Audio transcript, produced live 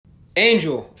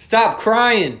Angel, stop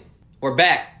crying. We're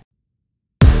back.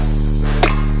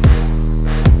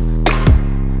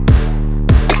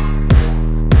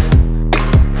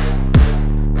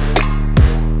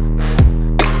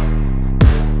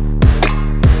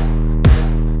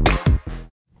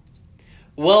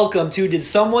 Welcome to Did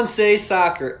Someone Say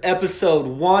Soccer, episode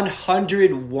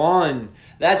 101.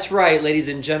 That's right, ladies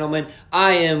and gentlemen.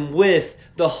 I am with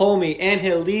the homie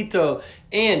Angelito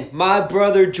and my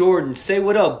brother Jordan. Say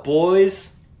what up,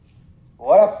 boys.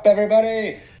 What up,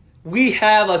 everybody? We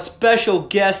have a special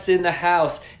guest in the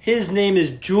house. His name is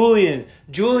Julian.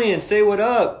 Julian, say what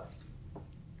up.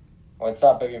 What's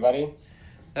up, everybody?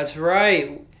 That's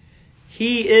right.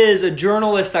 He is a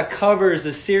journalist that covers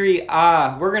the Serie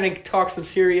A. We're going to talk some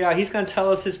Serie A. He's going to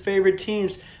tell us his favorite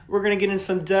teams. We're going to get in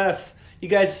some depth. You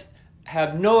guys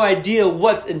have no idea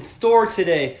what's in store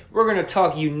today. We're going to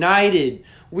talk United.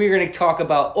 We're going to talk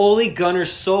about Ole Gunnar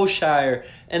Solskjaer.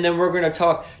 And then we're going to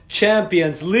talk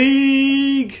Champions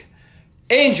League.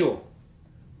 Angel,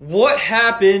 what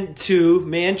happened to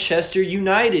Manchester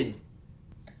United?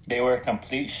 They were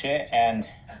complete shit and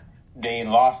they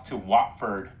lost to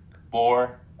Watford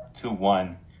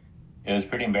 4-1. It was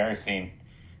pretty embarrassing.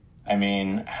 I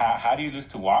mean, how do you lose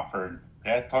to Watford?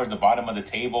 They're towards the bottom of the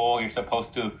table. You're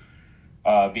supposed to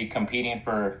be competing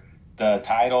for the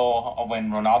title. When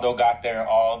Ronaldo got there,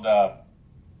 all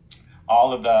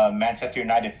of the Manchester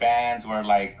United fans were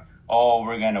like, "Oh,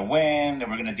 we're gonna win. Then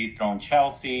we're gonna dethrone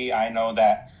Chelsea." I know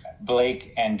that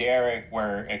Blake and Derek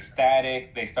were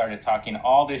ecstatic. They started talking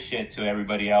all this shit to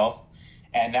everybody else.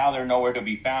 And now they're nowhere to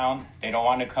be found. They don't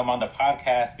want to come on the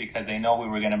podcast because they know we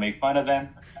were going to make fun of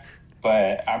them.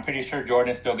 But I'm pretty sure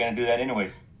Jordan's still going to do that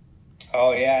anyways.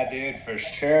 Oh, yeah, dude, for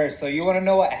sure. So you want to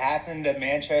know what happened at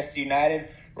Manchester United?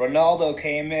 Ronaldo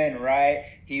came in, right?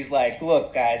 He's like,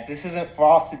 "Look, guys, this isn't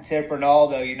frosted tip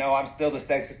Ronaldo. You know, I'm still the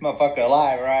sexiest motherfucker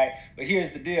alive, right? But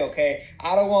here's the deal, okay?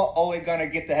 I don't want Ole Gunnar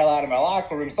get the hell out of my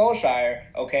locker room, Solskjaer,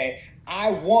 okay? I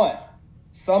want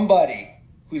somebody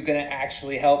who's going to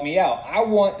actually help me out. I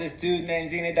want this dude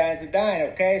named Zinedine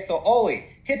Zidane, okay? So, Ole,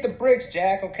 hit the bricks,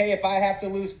 Jack, okay? If I have to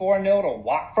lose 4-0 to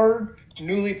Watford,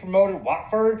 newly promoted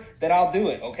Watford, then I'll do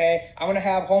it, okay? I'm going to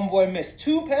have homeboy miss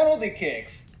 2 penalty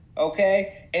kicks,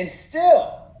 okay? And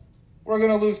still, we're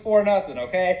going to lose 4-0,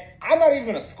 okay? I'm not even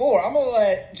going to score. I'm going to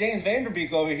let James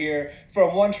Vanderbeek over here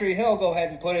from One Tree Hill go ahead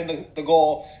and put in the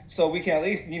goal so we can at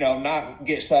least, not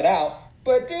get shut out.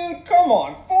 But, dude, come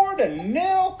on,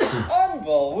 4-0?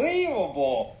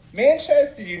 Unbelievable.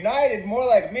 Manchester United, more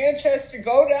like Manchester,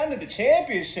 go down to the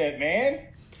championship, man.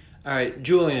 All right,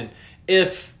 Julian,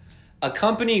 if a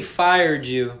company fired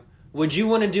you, would you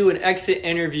want to do an exit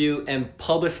interview and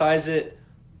publicize it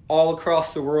all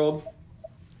across the world?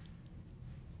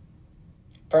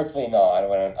 Personally, no. I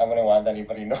wouldn't want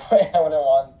anybody knowing. I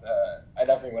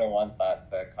definitely wouldn't want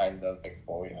that kind of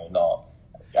exposure. No.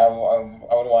 I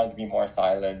would want it to be more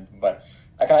silent, but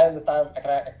I kind of understand.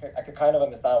 I could kind of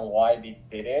understand why they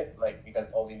did it, like because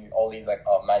Ole's like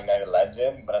a Man United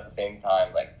legend, but at the same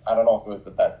time, like I don't know if it was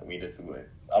the best way to do it.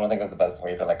 I don't think it was the best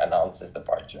way to like announce his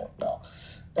departure. No.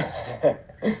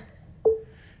 Yeah,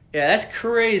 that's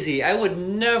crazy. I would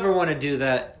never want to do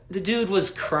that. The dude was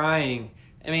crying.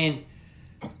 I mean,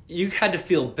 you had to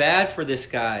feel bad for this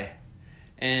guy,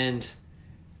 and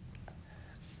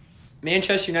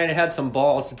Manchester United had some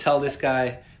balls to tell this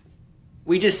guy,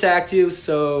 "We just sacked you,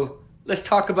 so let's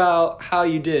talk about how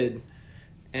you did."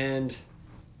 And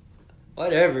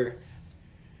whatever.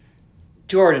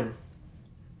 Jordan,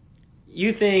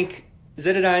 you think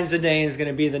Zinedine Zidane is going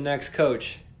to be the next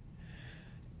coach?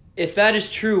 If that is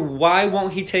true, why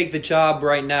won't he take the job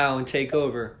right now and take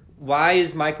over? Why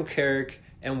is Michael Carrick,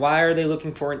 and why are they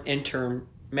looking for an interim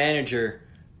manager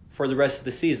for the rest of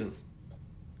the season?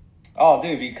 Oh,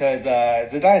 dude, because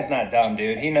Zidane's not dumb,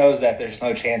 dude. He knows that there's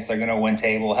no chance they're going to win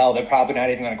table. Hell, they're probably not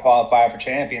even going to qualify for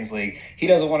Champions League. He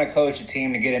doesn't want to coach a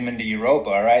team to get him into Europa,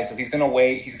 all right? So he's going to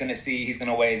wait. He's going to see. He's going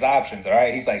to weigh his options, all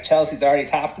right? He's like, Chelsea's already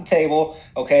top of the table,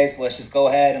 okay? So let's just go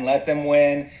ahead and let them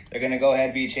win. They're going to go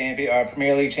ahead and be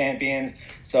Premier League champions.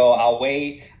 So I'll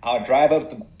wait. I'll drive up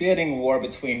the bidding war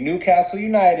between Newcastle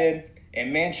United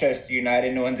and Manchester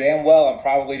United, knowing damn well I'm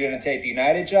probably going to take the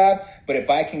United job. But if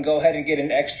I can go ahead and get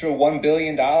an extra $1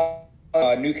 billion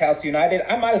Newcastle United,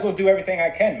 I might as well do everything I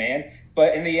can, man.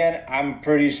 But in the end, I'm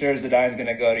pretty sure Zidane's going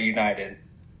to go to United.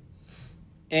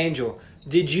 Angel,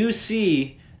 did you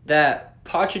see that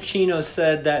Pochettino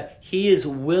said that he is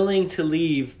willing to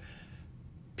leave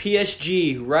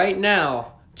PSG right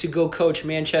now to go coach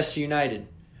Manchester United?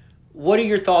 What are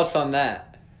your thoughts on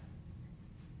that?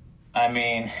 I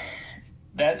mean,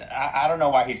 I don't know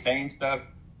why he's saying stuff.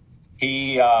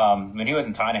 He when he was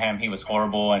in Tottenham, he was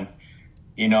horrible, and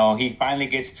he finally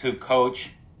gets to coach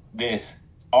this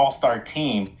all-star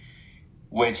team,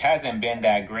 which hasn't been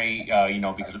that great,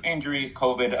 because of injuries,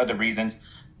 COVID, other reasons.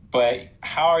 But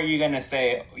how are you going to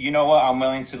say, you know what, I'm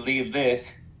willing to leave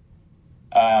this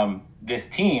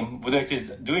team, which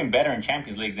is doing better in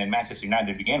Champions League than Manchester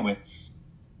United to begin with,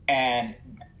 and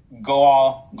go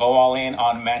all in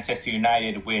on Manchester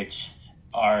United, which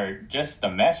are just a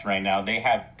mess right now. They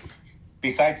have,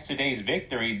 besides today's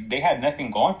victory, they had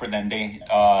nothing going for them. They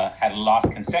had lost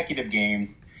consecutive games.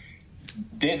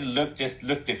 Just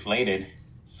look deflated.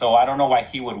 So I don't know why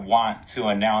he would want to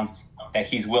announce that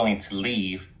he's willing to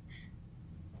leave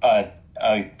a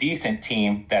decent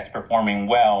team that's performing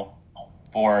well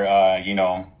for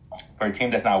for a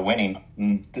team that's not winning.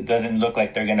 It doesn't look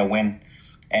like they're going to win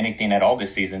anything at all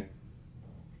this season.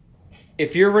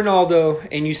 If you're Ronaldo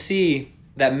and you see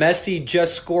that Messi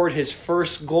just scored his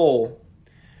first goal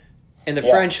in the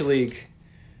French league,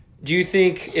 do you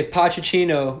think if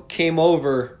Pochettino came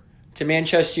over to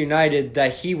Manchester United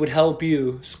that he would help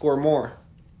you score more?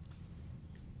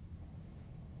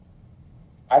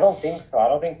 I don't think so. I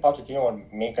don't think Pochettino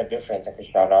would make a difference in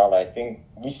Cristiano Ronaldo. I think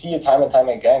we see it time and time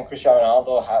again, Cristiano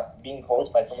Ronaldo being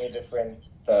coached by so many different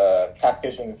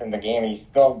tacticians in the game, and he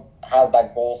still has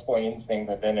that goal-scoring instinct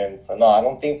within him. So no, I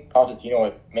don't think Pochettino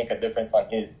would make a difference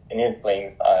in his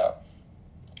playing style.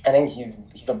 I think he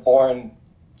was born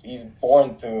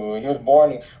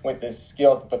with this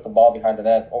skill to put the ball behind the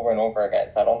net over and over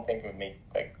again. So I don't think it would make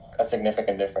a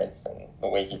significant difference in the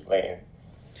way he plays.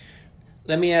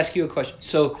 Let me ask you a question.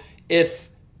 So,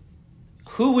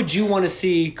 who would you want to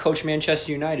see coach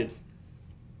Manchester United?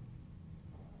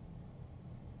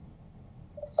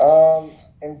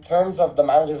 In terms of the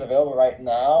managers available right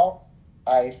now,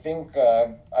 I think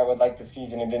I would like to see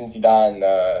Zinedine Zidane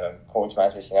coach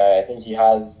Manchester United. I think he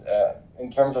has,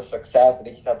 in terms of success, I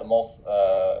think he's had the most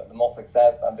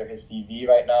success under his CV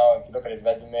right now. If you look at his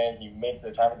resume, he made it to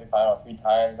the Champions League final 3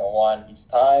 times and won each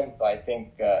time. So I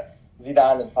think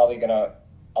Zidane is probably going to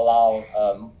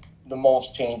allow the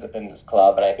most change within this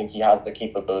club, and I think he has the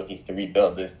capabilities to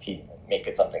rebuild this team and make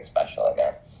it something special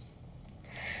again.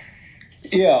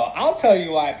 Yo, I'll tell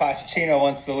you why Pochettino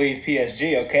wants to leave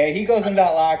PSG, okay? He goes in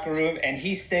that locker room and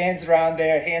he stands around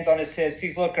there, hands on his hips.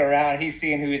 He's looking around. He's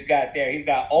seeing who he's got there. He's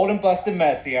got old and busted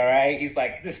Messi, all right? He's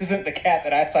like, this isn't the cat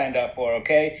that I signed up for,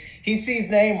 okay? He sees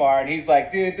Neymar and he's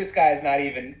like, dude, this guy's not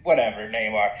even, whatever,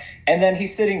 Neymar. And then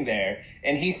he's sitting there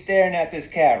and he's staring at this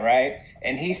cat, right?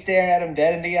 And he's staring at him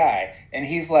dead in the eye. And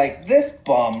he's like, this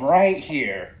bum right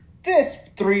here, this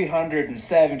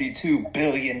 $372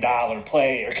 billion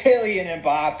player, Kylian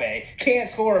Mbappe, can't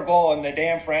score a goal in the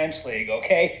damn French league,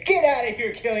 okay? Get out of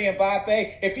here, Kylian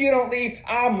Mbappe. If you don't leave,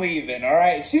 I'm leaving, all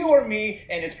right? It's you or me,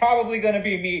 and it's probably going to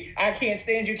be me. I can't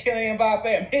stand you, Kylian Mbappe.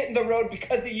 I'm hitting the road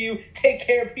because of you. Take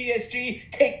care of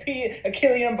PSG. Take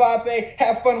Kylian Mbappe.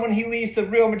 Have fun when he leaves to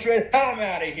Real Madrid. I'm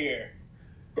out of here.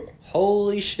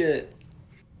 Holy shit.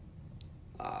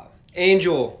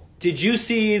 Angel, did you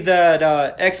see that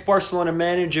ex-Barcelona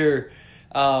manager,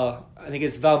 I think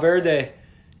it's Valverde,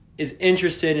 is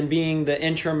interested in being the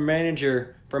interim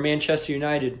manager for Manchester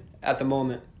United at the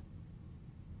moment?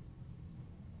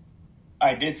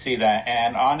 I did see that,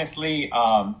 and honestly,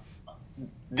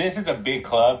 this is a big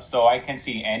club, so I can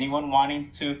see anyone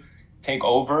wanting to take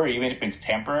over, even if it's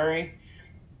temporary,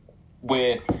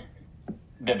 with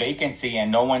the vacancy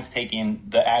and no one's taking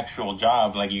the actual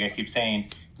job, like you guys keep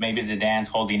saying. Maybe Zidane's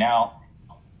holding out.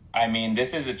 I mean,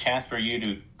 this is a chance for you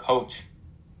to coach.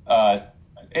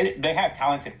 They have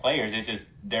talented players. It's just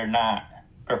they're not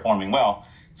performing well.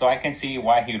 So I can see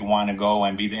why he would want to go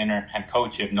and be the interim head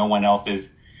coach if no one else is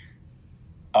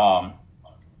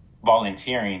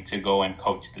volunteering to go and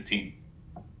coach the team.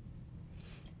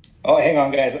 Oh, hang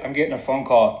on, guys. I'm getting a phone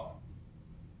call.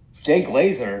 Jay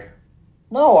Glazer.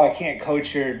 No, I can't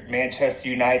coach your Manchester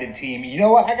United team. You know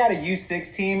what? I got a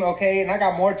U6 team, okay? And I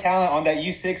got more talent on that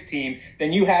U6 team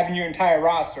than you have in your entire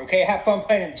roster, okay? Have fun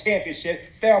playing in the championship.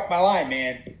 Stay off my line,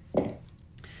 man.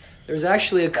 There's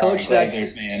actually a coach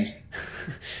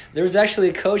There's actually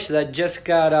a coach that just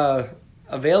got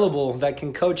available that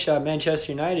can coach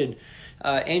Manchester United.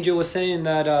 Angel was saying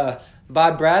that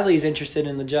Bob Bradley's interested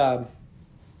in the job.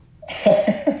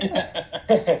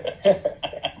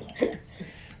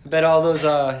 I bet all those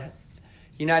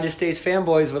United States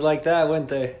fanboys would like that, wouldn't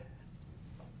they?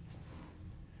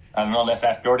 I don't know. Let's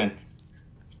ask Jordan.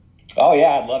 Oh,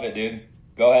 yeah. I'd love it, dude.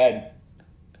 Go ahead.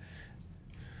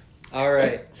 All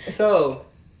right. So,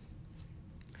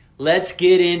 let's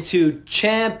get into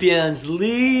Champions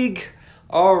League.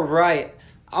 All right.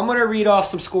 I'm going to read off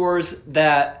some scores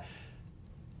that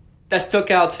that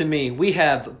stuck out to me. We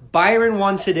have Bayern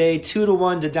won today,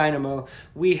 2-1 to Dynamo.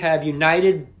 We have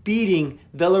United beating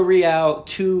Villarreal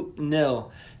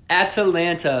 2-0.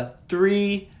 Atalanta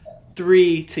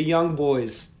 3-3 to Young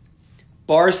Boys.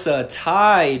 Barca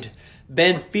tied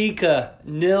Benfica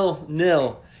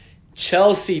 0-0.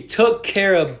 Chelsea took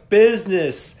care of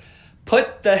business.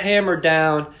 Put the hammer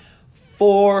down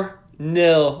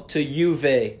 4-0 to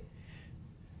Juve.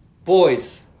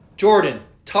 Boys, Jordan,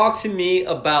 talk to me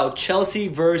about Chelsea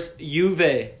versus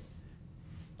Juve.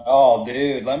 Oh,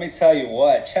 dude, let me tell you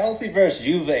what. Chelsea versus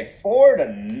Juve,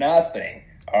 4-0.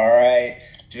 All right.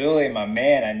 Julie, my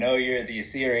man, I know you're the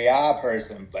Serie A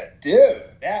person, but dude,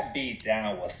 that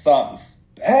beatdown was something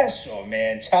special,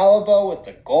 man. Chalobah with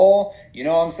the goal, you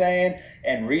know what I'm saying?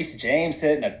 And Reece James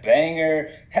hitting a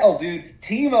banger. Hell, dude,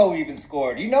 Timo even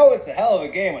scored. You know it's a hell of a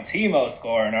game when Timo's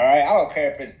scoring, all right? I don't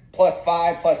care if it's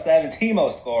 +5, +7,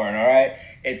 Timo scoring, all right?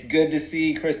 It's good to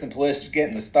see Kristen Pulisic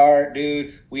getting the start,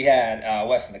 dude. We had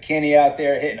Weston McKennie out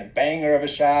there hitting a banger of a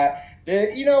shot.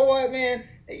 Dude, you know what, man?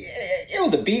 It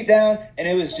was a beatdown, and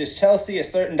it was just Chelsea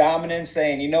asserting dominance,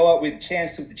 saying, you know what, with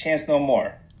the chance no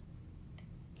more.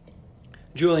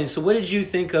 Julian, so what did you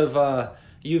think of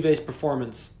Juve's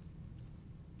performance?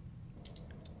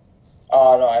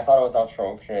 No, I thought it was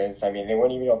atrocious. I mean, they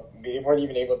weren't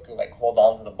even able to like hold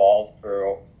on to the ball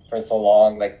for so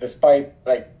long. Like despite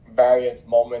like various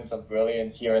moments of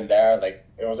brilliance here and there, like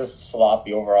it was just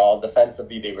sloppy overall.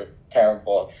 Defensively, they were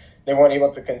terrible. They weren't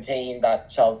able to contain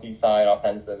that Chelsea side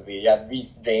offensively. You had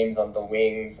Reece James on the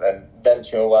wings and Ben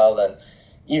Chilwell and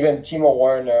even Timo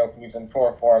Werner, who's in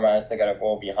poor form, managed to get a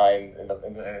goal behind in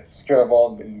the secure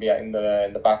goal in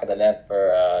the back of the net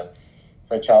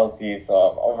for Chelsea. So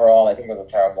overall, I think it was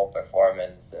a terrible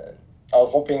performance. I was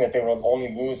hoping that they would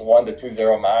only lose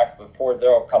 1-2-0 max, but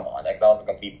 4-0, come on, like that was a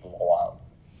complete blowout.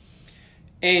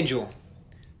 Angel,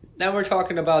 now we're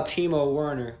talking about Timo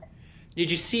Werner. Did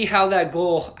you see how that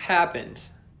goal happened?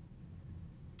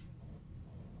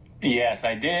 Yes,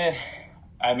 I did.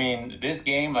 I mean, this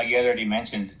game, like you already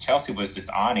mentioned, Chelsea was just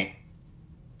on it.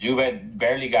 Juve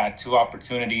barely got 2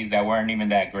 opportunities that weren't even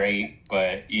that great.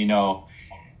 But, you know,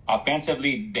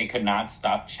 offensively, they could not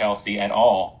stop Chelsea at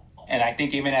all. And I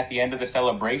think even at the end of the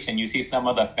celebration, you see some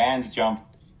of the fans jump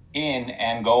in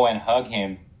and go and hug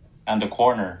him on the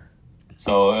corner.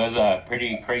 So it was a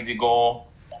pretty crazy goal.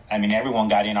 I mean, everyone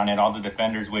got in on it, all the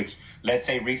defenders, which, let's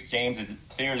say Reece James is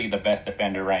clearly the best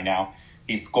defender right now.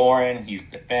 He's scoring, he's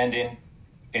defending.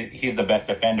 He's the best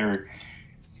defender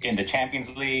in the Champions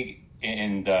League,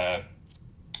 in the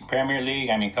Premier League.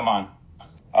 I mean, come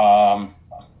on.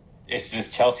 It's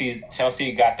just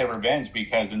Chelsea got their revenge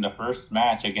because in the first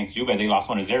match against Juve, they lost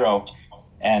 1-0,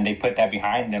 and they put that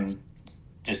behind them,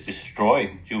 just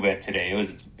destroyed Juve today. It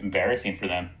was embarrassing for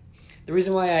them. The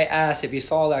reason why I asked if you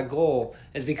saw that goal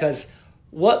is because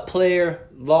what player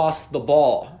lost the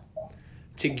ball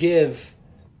to give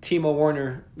Timo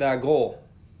Werner that goal?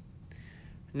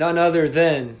 None other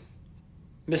than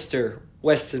Mr.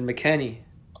 Weston McKennie.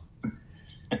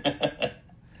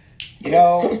 You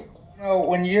know,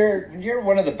 when you're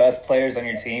one of the best players on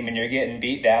your team and you're getting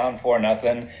beat down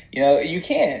 4-0, you know, you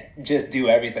can't just do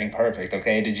everything perfect,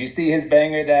 okay? Did you see his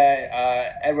banger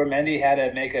that Edward Mendy had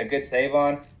to make a good save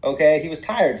on? Okay, he was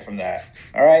tired from that,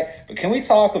 all right? But can we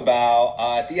talk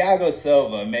about Thiago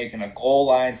Silva making a goal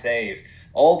line save?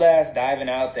 Old ass diving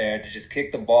out there to just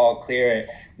kick the ball, clear it.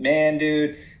 Man,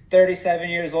 dude, 37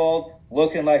 years old,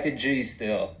 looking like a G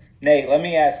still. Nate, let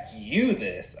me ask you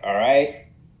this, all right?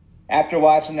 After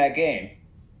watching that game,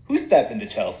 who stepped into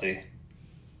Chelsea?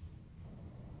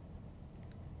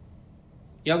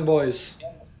 Young Boys.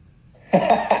 You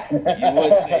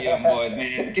would say Young Boys,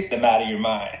 man. Get them out of your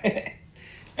mind.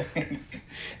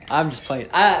 I'm just playing.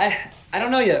 I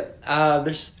don't know yet.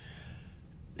 There's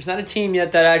not a team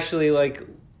yet that actually like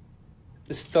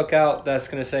stuck out that's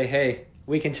gonna say, "Hey,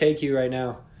 we can take you right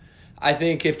now." I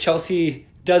think if Chelsea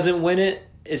doesn't win it,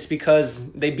 it's because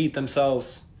they beat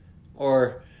themselves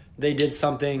or they did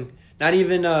something. Not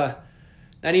even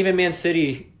Man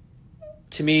City,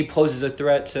 to me, poses a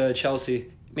threat to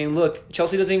Chelsea. I mean, look,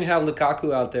 Chelsea doesn't even have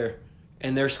Lukaku out there,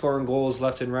 and they're scoring goals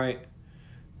left and right.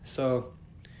 So,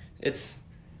 it's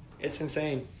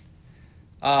insane.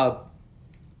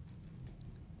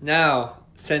 Now,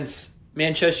 since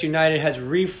Manchester United has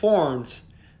reformed,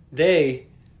 they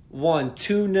won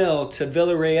 2-0 to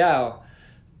Villarreal.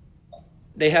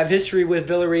 They have history with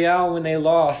Villarreal when they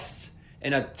lost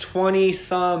in a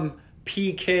 20-some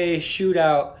PK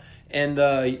shootout in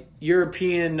the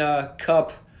European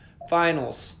Cup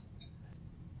finals.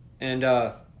 And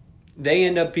they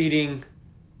end up beating,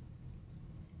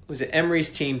 was it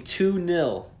Emery's team,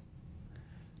 2-0.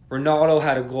 Ronaldo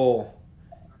had a goal,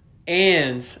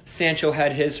 and Sancho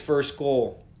had his first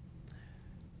goal.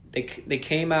 They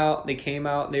came out,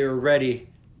 they were ready.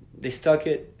 They stuck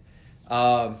it.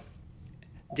 De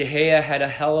Gea had a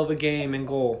hell of a game in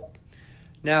goal.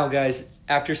 Now, guys,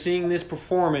 after seeing this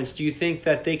performance, do you think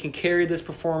that they can carry this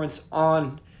performance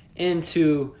on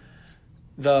into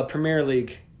the Premier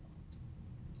League?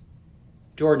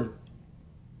 Jordan.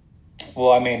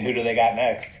 Well, I mean, who do they got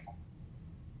next?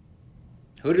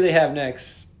 Who do they have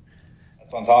next?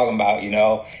 That's what I'm talking about,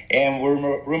 And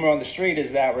rumor on the street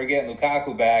is that we're getting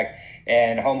Lukaku back,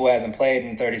 and Homeboy hasn't played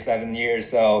in 37 years,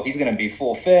 so he's going to be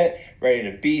full fit, ready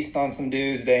to beast on some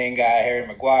dudes. They ain't got Harry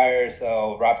Maguire,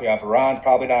 so Rafael Varane's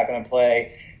probably not going to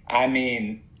play. I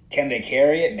mean, can they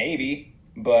carry it? Maybe,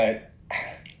 but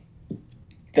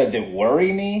does it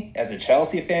worry me as a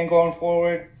Chelsea fan going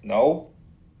forward? No.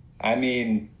 I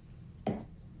mean,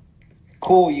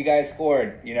 cool, you guys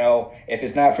scored. If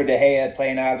it's not for De Gea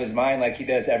playing out of his mind like he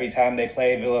does every time they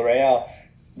play Villarreal,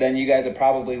 then you guys are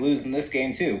probably losing this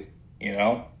game too,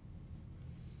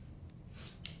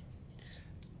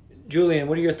 Julian,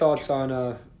 what are your thoughts on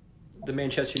the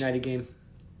Manchester United game?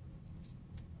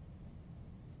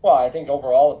 Well, I think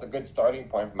overall it's a good starting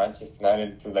point for Manchester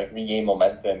United to regain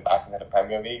momentum back into the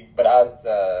Premier League. But as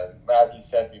you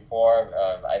said before,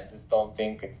 I just don't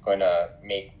think it's going to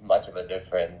make much of a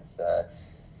difference.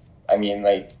 I mean,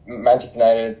 Manchester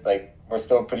United, we're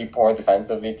still pretty poor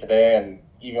defensively today, and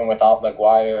even without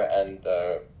Maguire, and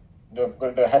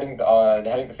they're heading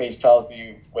to face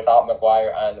Chelsea without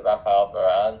Maguire and Rafael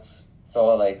Varane.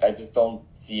 So I just don't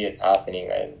see it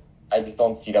happening. I just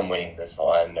don't see them winning this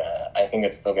one. I think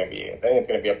it's still going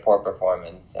to be a poor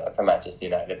performance for Manchester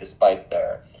United, despite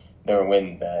their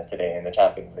win today in the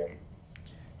Champions League.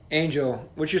 Angel,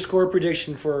 what's your score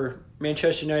prediction for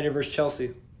Manchester United versus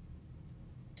Chelsea?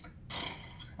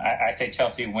 I say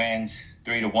Chelsea wins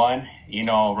 3-1.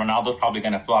 Ronaldo's probably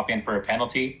going to flop in for a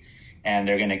penalty, and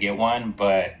they're going to get one.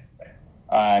 But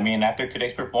after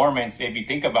today's performance, if you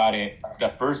think about it,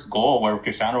 the first goal where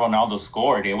Cristiano Ronaldo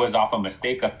scored, it was off a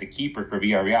mistake of the keeper for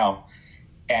Villarreal.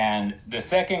 And the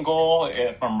second goal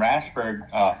from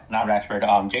Jadon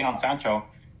Sancho,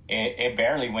 it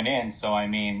barely went in. So, I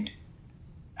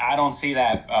don't see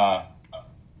that I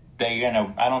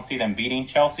don't see them beating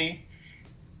Chelsea.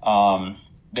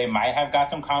 They might have got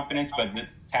some confidence, but the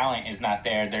talent is not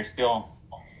there. They're still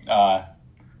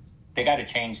they got to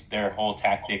change their whole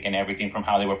tactic and everything from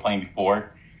how they were playing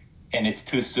before. And it's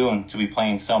too soon to be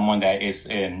playing someone that is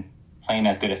playing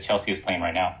as good as Chelsea is playing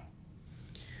right now.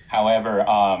 However,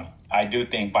 I do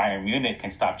think Bayern Munich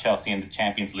can stop Chelsea in the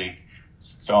Champions League.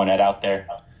 Just throwing that out there.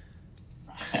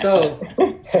 So,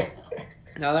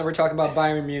 now that we're talking about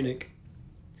Bayern Munich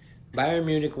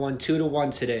won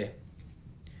 2-1 today.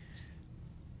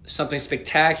 Something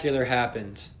spectacular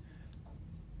happened.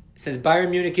 Since Bayern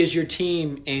Munich is your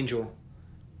team, Angel,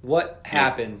 what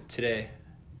happened today?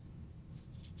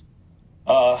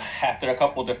 After a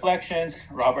couple deflections,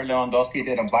 Robert Lewandowski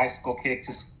did a bicycle kick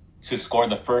to score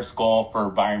the first goal for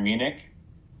Bayern Munich.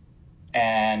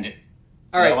 And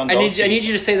all right, I need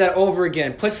you to say that over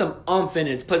again. Put some umph in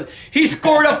it. He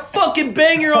scored a fucking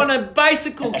banger on a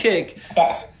bicycle kick.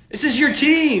 This is your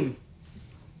team.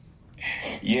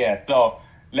 Yeah, so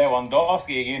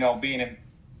Lewandowski,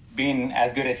 being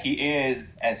as good as he is,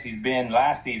 as he's been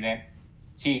last season,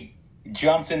 he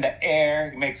jumps in the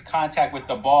air, makes contact with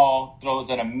the ball, throws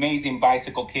an amazing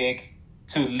bicycle kick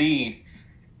to lead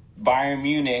Bayern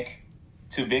Munich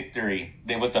to victory.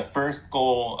 It was the first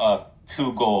goal of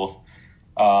 2 goals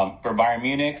for Bayern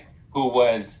Munich, who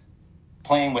was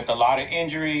playing with a lot of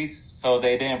injuries, so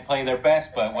they didn't play their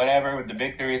best, but whatever, the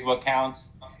victory is what counts.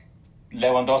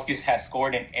 Lewandowski has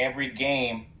scored in every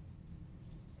game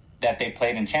that they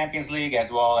played in Champions League,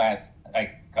 as well as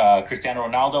Cristiano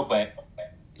Ronaldo, but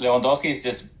Lewandowski is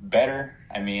just better.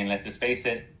 Let's just face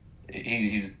it.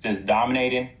 He's just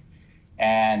dominating.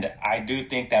 And I do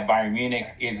think that Bayern Munich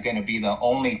is going to be the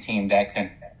only team that can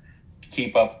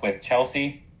keep up with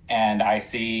Chelsea. And I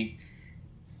see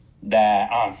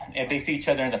that if they see each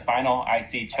other in the final, I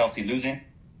see Chelsea losing.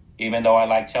 Even though I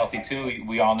like Chelsea too,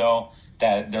 we all know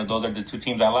that those are the 2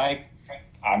 teams I like.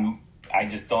 I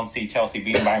just don't see Chelsea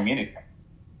beating Bayern Munich.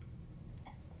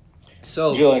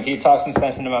 So, Julian, can you talk some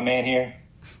sense into my man here?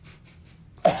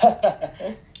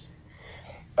 I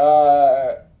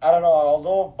don't know.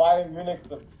 Although Bayern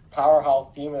Munich's a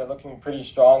powerhouse team, they're looking pretty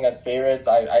strong as favorites.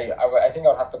 I think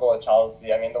I'll have to go with Chelsea.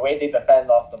 The way they defend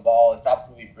off the ball, it's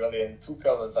absolutely brilliant.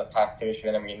 Tuchel is a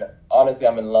tactician. Honestly,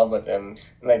 I'm in love with him.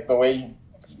 The way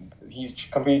he's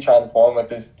completely transformed with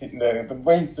this. The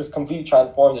way he's just completely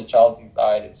transformed the Chelsea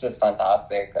side. It's just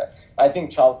fantastic. I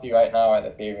think Chelsea right now are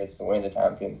the favorites to win the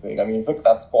Champions League. I mean, look at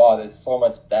that squad. There's so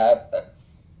much depth.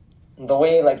 And the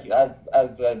way, like,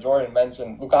 as Jordan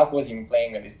mentioned, Lukaku wasn't even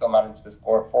playing and he still managed to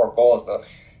score 4 goals. So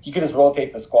he could just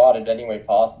rotate the squad in any way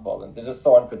possible. And they're just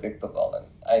so unpredictable.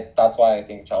 And that's why I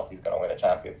think Chelsea's going to win the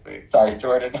Champions League. Sorry,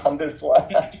 Jordan, on this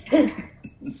one.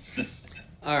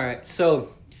 All right, so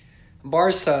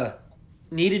Barca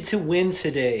needed to win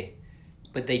today,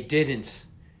 but they didn't.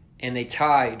 And they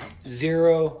tied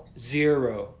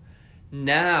 0-0.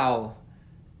 Now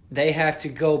they have to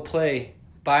go play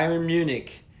Bayern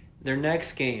Munich their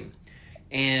next game.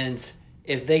 And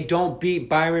if they don't beat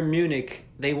Bayern Munich,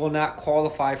 they will not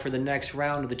qualify for the next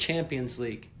round of the Champions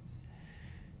League.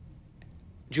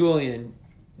 Julian,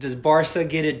 does Barca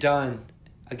get it done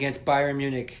against Bayern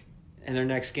Munich in their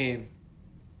next game?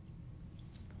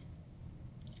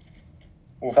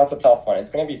 Ooh, that's a tough one.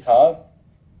 It's going to be tough.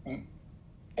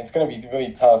 It's going to be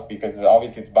really tough because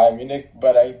obviously it's Bayern Munich,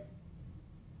 but I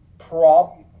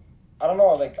don't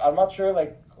know, like, I'm not sure,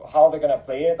 like, how they're going to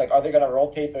play it. Like, are they going to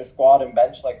rotate their squad and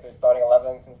bench, like, their starting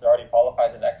 11 since they already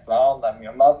qualified the next round? I mean,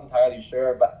 I'm not entirely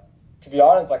sure, but to be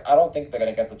honest, like, I don't think they're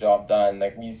going to get the job done.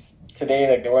 Like, today,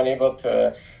 like, they weren't able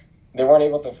to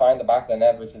find the back of the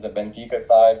net versus a Benfica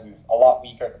side who's a lot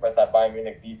weaker compared to that Bayern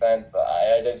Munich defense.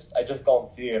 I just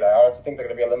don't see it. I honestly think they're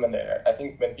going to be eliminated. I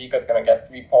think Benfica's going to get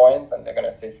 3 points and they're going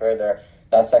to secure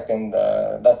that second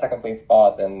place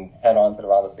spot and head on to the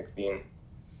round of 16.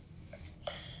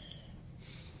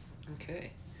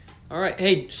 Okay. All right.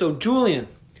 Hey, so Julian,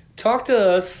 talk to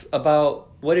us about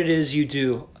what it is you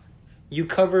do. You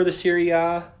cover the Serie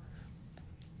A.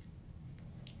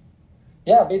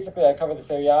 Yeah, basically I cover the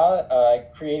Serie A. I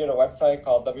created a website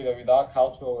called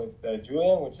www.calcio with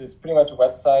Julian, which is pretty much a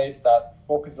website that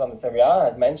focuses on the Serie A,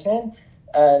 as mentioned.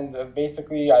 And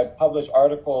basically I publish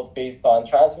articles based on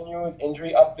transfer news,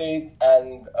 injury updates,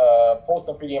 and post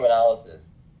and pregame analysis.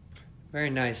 Very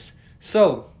nice.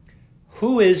 So,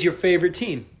 who is your favorite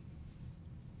team?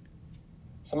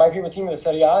 So my favorite team in the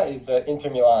Serie A is Inter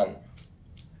Milan.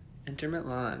 Inter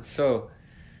Milan. So,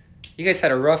 you guys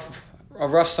had a rough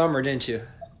summer, didn't you?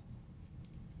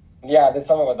 Yeah, this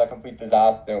summer was a complete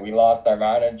disaster. We lost our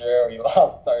manager. We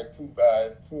lost our two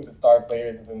of the star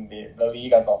players in the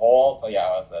league as a whole. So, yeah,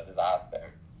 it was a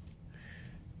disaster.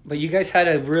 But you guys had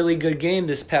a really good game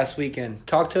this past weekend.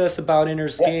 Talk to us about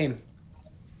Inter's game.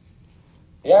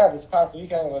 Yeah, this past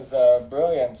weekend was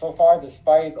brilliant. So far,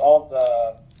 despite all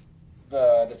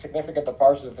the significant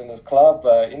departures in this club,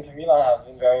 Inter Milan have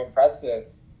been very impressive.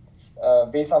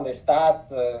 Based on their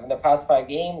stats, in the past 5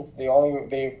 games, they're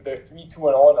 3-2-0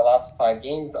 in the last 5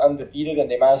 games, undefeated,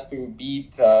 and they managed to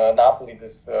beat Napoli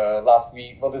this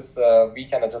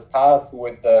weekend that just passed, who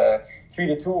was the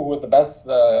 3-2, who was the best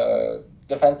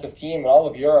defensive team in all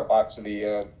of Europe. Actually,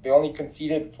 they only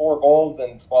conceded 4 goals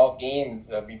in 12 games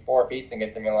before facing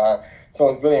Inter Milan. So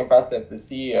it's really impressive to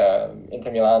see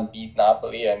Inter Milan beat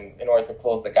Napoli, and in order to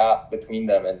close the gap between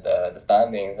them and the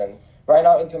standings. And right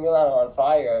now, Inter Milan are on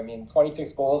fire. I mean,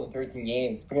 26 goals in 13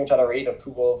 games, pretty much at a rate of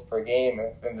 2 goals per game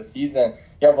in the season.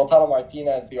 You have Lautaro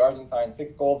Martinez, the Argentine,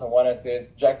 6 goals and 1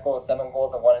 assist. Dzeko, 7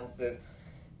 goals and 1 assist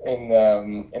in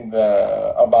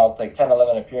the about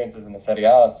 10-11 appearances in the Serie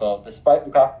A. So despite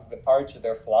Lukaku's departure,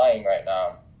 they're flying right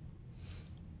now.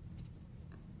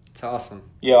 It's awesome.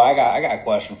 Yo, I got a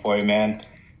question for you, man.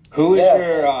 Who's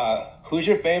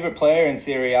your favorite player in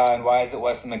Serie A, and why is it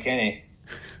Weston McKennie?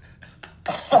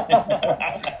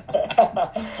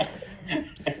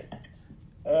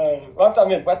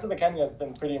 Weston McKennie has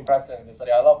been pretty impressive in this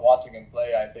city. I love watching him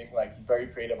play. I think he's very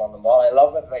creative on the ball. I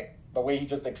love it, the way he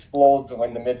just explodes in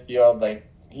the midfield.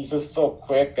 He's just so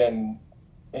quick, and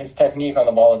his technique on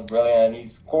the ball is brilliant. And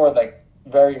he's scored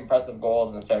very impressive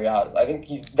goals in Serie A. I think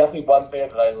he's definitely one player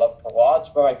that I love to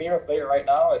watch. But my favorite player right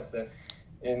now is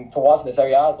to watch the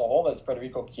Serie A as a whole is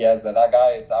Federico Chiesa. That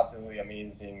guy is absolutely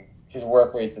amazing. His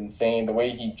work rate's insane. The way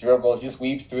he dribbles, he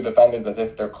sweeps through defenders as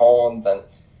if they're cones, and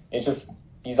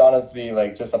he's honestly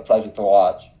just a pleasure to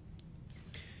watch.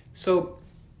 So,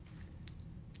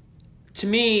 to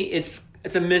me, it's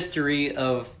a mystery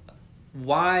of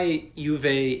why Juve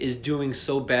is doing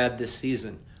so bad this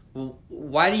season.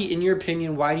 In your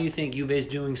opinion, why do you think Juve is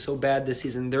doing so bad this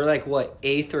season? They're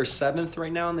 8th or 7th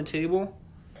right now on the table?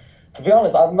 To be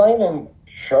honest, I'm not even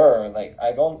sure.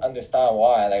 I don't understand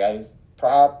why. I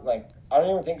don't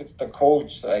even think it's the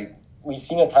coach. We've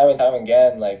seen it time and time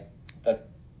again, that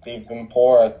they've been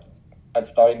poor at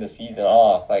starting the season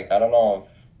off. I don't know.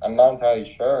 I'm not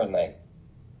entirely sure. And,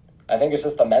 I think it's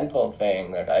just a mental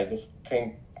thing. I just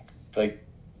think,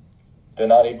 they're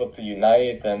not able to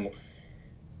unite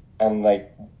and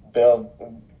like build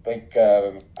like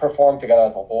perform together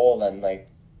as a whole and like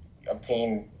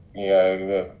obtain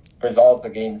the results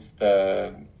against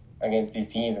these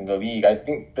teams in the league. I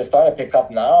think they're starting to pick up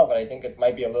now, but I think it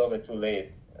might be a little bit too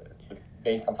late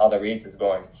based on how the race is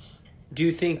going. Do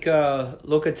you think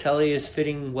Locatelli is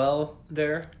fitting well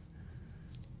there?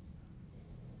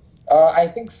 I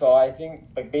think so. I think,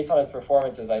 like, based on his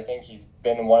performances, I think he's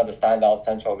been one of the standout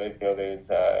central midfielders.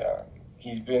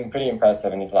 He's been pretty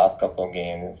impressive in his last couple of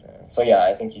games. So, yeah,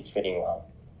 I think he's fitting well.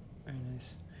 Very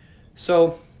nice.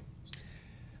 So,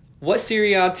 what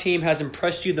Serie A team has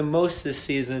impressed you the most this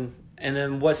season? And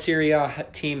then what Serie A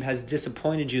team has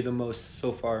disappointed you the most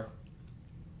so far?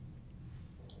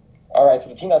 All right, so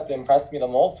the team that impressed me the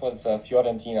most was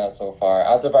Fiorentina so far.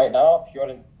 As of right now,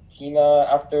 Fiorentina,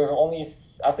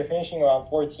 after finishing around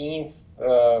 14th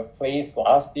place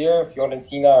last year,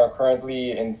 Fiorentina are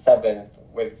currently in 7th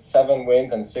with 7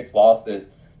 wins and 6 losses.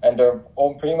 And they're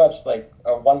all pretty much like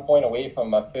 1 point away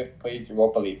from a 5th place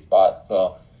Europa League spot.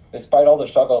 So despite all the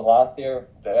struggles last year,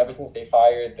 ever since they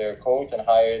fired their coach and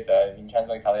hired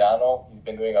Vincenzo Italiano, he's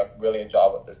been doing a brilliant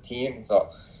job with this team. So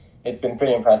it's been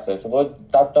pretty impressive. So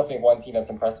that's definitely one team that's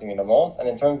impressing me the most. And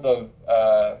in terms of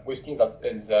which team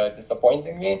is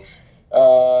disappointing me,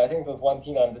 I think there's one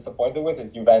team that I'm disappointed with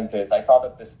is Juventus. I thought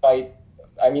that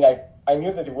I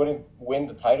knew that they wouldn't win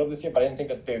the title this year, but I didn't think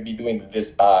that they'd be doing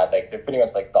this bad. Like, they're pretty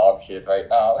much like dog shit right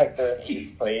now. Like, they're in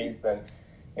 8th place, and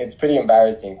it's pretty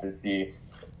embarrassing to see.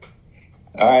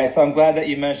 All right, so I'm glad that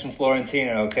you mentioned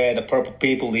Fiorentina, okay, the Purple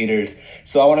People leaders.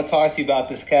 So I want to talk to you about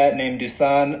this cat named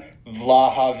Dusan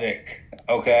Vlahovic,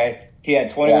 okay? He had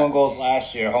 21 goals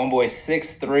last year. Homeboy's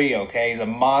 6'3", okay? He's a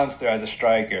monster as a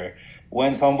striker.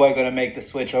 When's Homeboy going to make the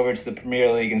switch over to the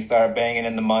Premier League and start banging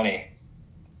in the money?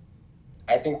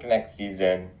 I think next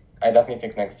season. I definitely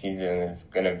think next season is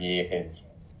going to be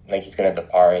he's going to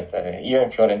depart. Here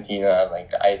in Fiorentina,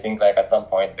 I think at some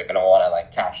point they're going to want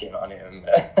to cash in on him.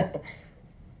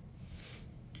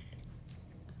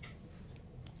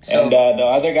 So, and the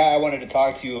other guy I wanted to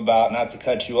talk to you about, not to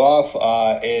cut you off,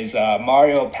 is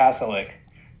Mario Pasalic.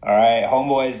 All right,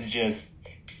 homeboy's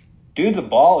dude's a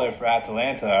baller for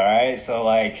Atalanta. All right, so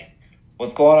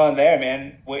what's going on there,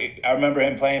 man? I remember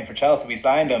him playing for Chelsea. We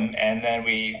signed him, and then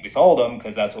we sold him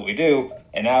because that's what we do.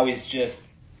 And now he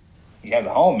has a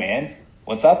home, man.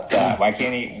 What's up with that? Why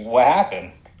can't he? What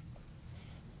happened?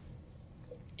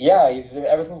 Yeah,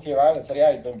 ever since he arrived in Serie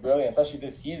A, he's been brilliant, especially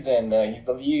this season. He's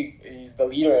the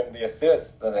leader in the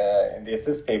assists, in the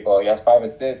assist table. He has 5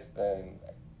 assists, and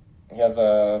he has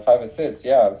 5 assists.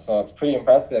 Yeah, so it's pretty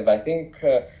impressive. I think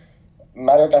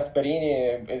Mario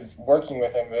Gasperini is working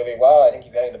with him really well. I think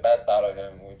he's getting the best out of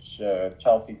him, which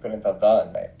Chelsea couldn't have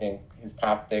done. I think his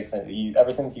tactics, and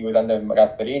ever since he was under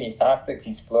Gasperini's tactics,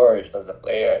 he's flourished as a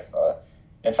player. So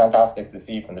it's fantastic to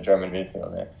see from the German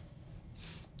midfielder.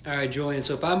 All right, Julian.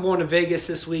 So if I'm going to Vegas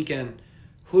this weekend,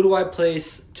 who do I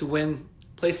place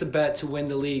a bet to win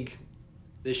the league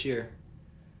this year?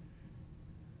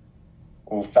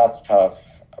 Oof, that's tough.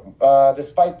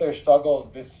 Despite their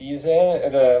struggles this season,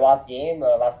 last weekend,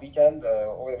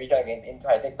 over the weekend against Inter,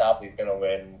 I think Napoli's going to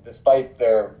win. Despite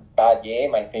their bad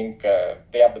game, I think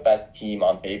they have the best team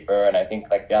on paper, and I think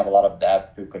they have a lot of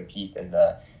depth to compete in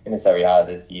the Serie A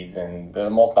this season. They're the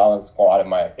most balanced squad, in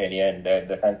my opinion. Their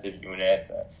defensive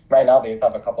unit. Right now, they just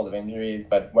have a couple of injuries,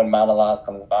 but when Manolas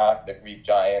comes back, the Greek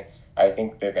giant, I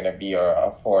think they're going to be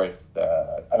a force,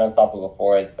 an unstoppable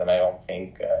force, and I don't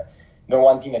think they're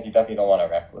one team that you definitely don't want to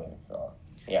wreck with. So,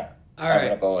 yeah. All right. I'm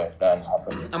going to go with that.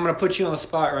 I'm going to put you on the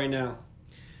spot right now.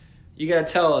 You got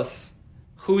to tell us,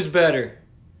 who's better,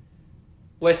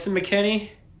 Weston McKennie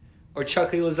or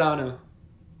Chucky Lozano?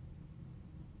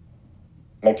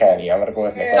 McKennie. I'm going to go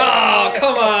with McKennie. Oh,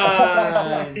 come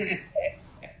on!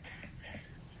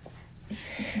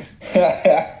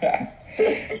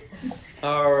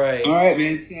 All right. All right,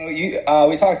 man. So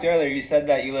we talked earlier. You said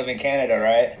that you live in Canada,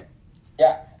 right?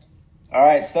 Yeah. All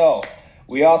right. So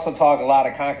we also talk a lot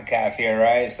of CONCACAF here,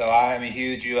 right? So I'm a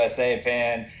huge USA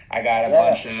fan. I got a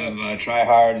bunch of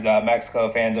tryhards, Mexico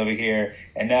fans over here.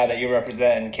 And now that you're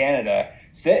representing Canada,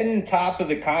 sitting top of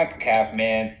the CONCACAF,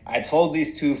 man, I told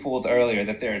these two fools earlier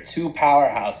that there are 2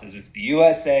 powerhouses. It's the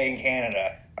USA and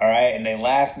Canada, all right? And they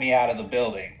laughed me out of the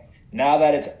building. Now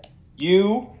that it's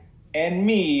you and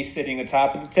me sitting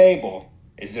atop of the table,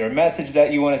 is there a message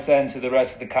that you want to send to the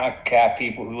rest of the CONCACAF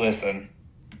people who listen?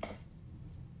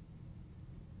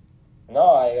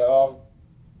 No,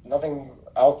 nothing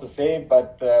else to say,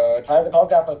 but times of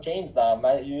CONCACAF have changed now.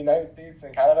 The United States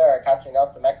and Canada are catching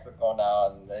up to Mexico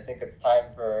now, and I think it's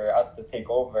time for us to take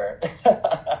over.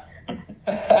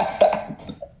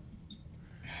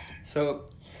 So,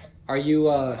 are you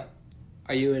an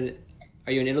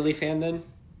Italy fan then?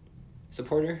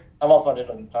 Supporter? I'm also an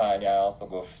Italy fan. Yeah, I also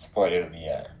go support Italy.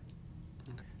 Yeah.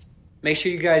 Make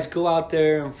sure you guys go out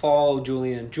there and follow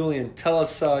Julian. Julian, tell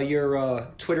us your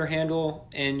Twitter handle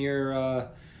and your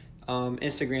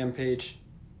Instagram page.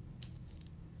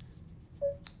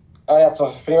 Oh yeah,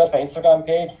 so pretty much my Instagram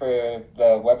page for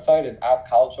the website is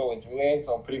 @Calcio with Julian.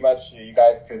 So pretty much you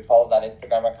guys could follow that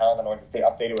Instagram account in order to stay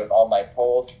updated with all my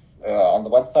posts on the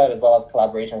website, as well as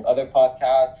collaboration with other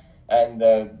podcasts. And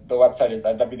the website is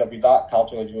at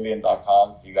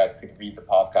www.calciowithjulian.com, so you guys could read the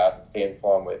podcast and stay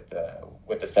informed with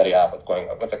the Serie A,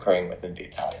 what's occurring within the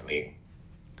Italian league.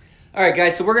 All right,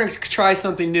 guys. So we're gonna try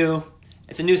something new.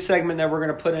 It's a new segment that we're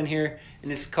gonna put in here,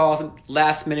 and it's called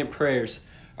Last Minute Prayers.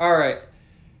 All right,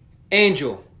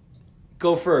 Angel,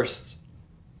 go first.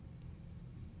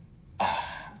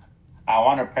 I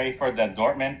want to pray for the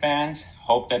Dortmund fans.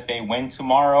 Hope that they win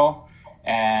tomorrow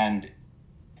and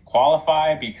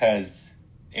qualify, because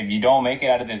if you don't make it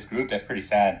out of this group, that's pretty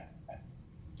sad.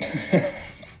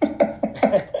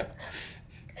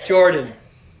 Jordan.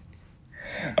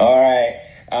 All right.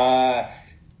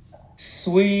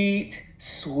 Sweet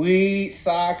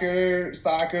soccer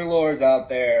lords out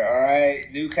there. All right.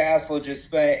 Newcastle just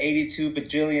spent $82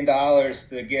 bajillion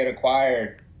to get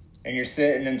acquired, and you're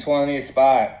sitting in 20th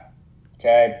spot.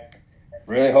 Okay.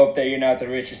 Really hope that you're not the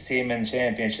richest team in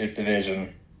championship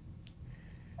division.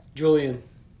 Julian.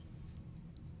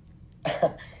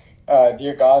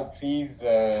 Dear God, please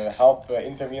help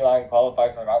Inter Milan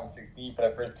qualify for round 16 for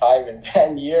the first time in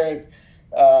 10 years.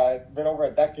 It's been over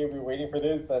a decade we were waiting for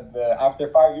this, and after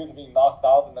 5 years of being knocked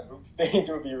out in the group stage,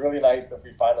 it would be really nice if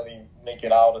we finally make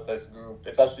it out of this group,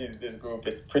 especially this group.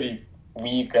 It's pretty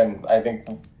weak, and I think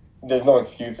there's no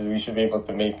excuses. We should be able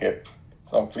to make it.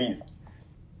 So please.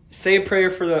 Say a prayer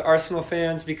for the Arsenal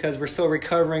fans, because we're still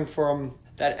recovering from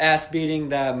that ass beating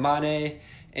that Mane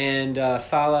and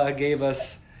Salah gave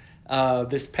us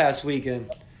this past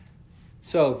weekend.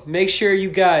 So make sure you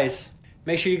guys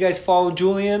follow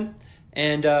Julian.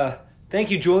 And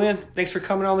thank you, Julian. Thanks for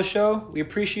coming on the show. We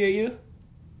appreciate you.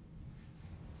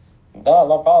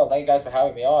 No problem. Thank you guys for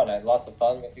having me on. I had lots of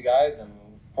fun with you guys, and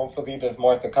hopefully there's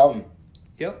more to come.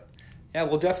 Yep. Yeah,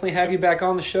 we'll definitely have you back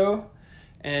on the show.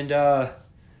 And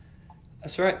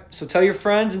that's right. So tell your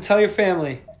friends and tell your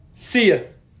family. See ya.